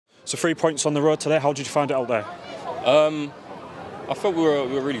So 3 points on the road today. How did you find it out there? I thought we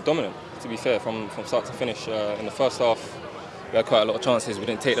were really dominant, to be fair, from start to finish. In the first half, we had quite a lot of chances. We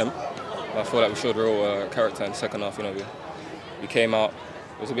didn't take them. I feel like we showed real character in the second half. You know, we came out.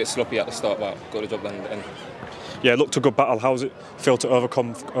 It was a bit sloppy at the start, but got the job done in the end. Yeah, it looked a good battle. How does it feel to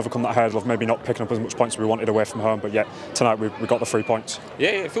overcome that hurdle of maybe not picking up as much points as we wanted away from home, but yet tonight we got the 3 points? Yeah,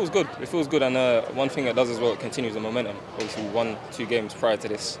 it feels good. It feels good, and one thing it does as well, it continues the momentum. Obviously, we won 2 games prior to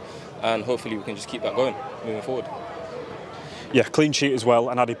this, and hopefully we can just keep that going moving forward. Yeah, clean sheet as well,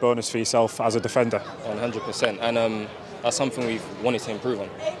 an added bonus for yourself as a defender. 100%, and that's something we've wanted to improve on.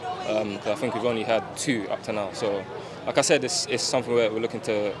 Because I think we've only had 2 up to now. So, like I said, it's something where we're looking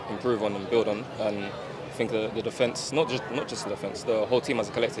to improve on and build on. And I think the defence, not just the defence, the whole team as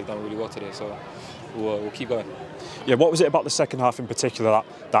a collective done really well today. So we'll keep going. Yeah, what was it about the second half in particular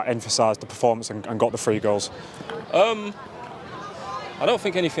that emphasised the performance and got the 3 goals? I don't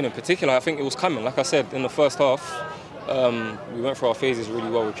think anything in particular. I think it was coming. Like I said, in the first half, we went through our phases really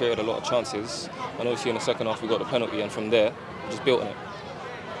well. We created a lot of chances, and obviously in the second half we got the penalty, and from there we just built on it.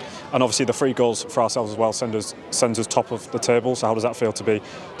 And obviously the 3 goals for ourselves as well sends us top of the table. So how does that feel to be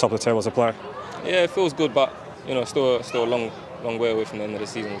top of the table as a player? Yeah, it feels good, but you know, still a long way away from the end of the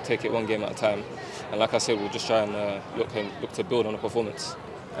season. We'll take it one game at a time, and like I said, we'll just try and look to build on the performance.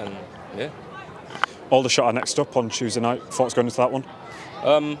 And yeah. Aldershot are next up on Tuesday night. Thoughts going into that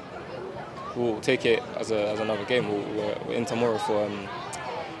one? We'll take it as another game. We're in tomorrow for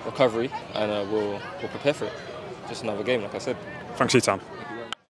recovery, and we'll prepare for it. Just another game, like I said. Thanks for your time.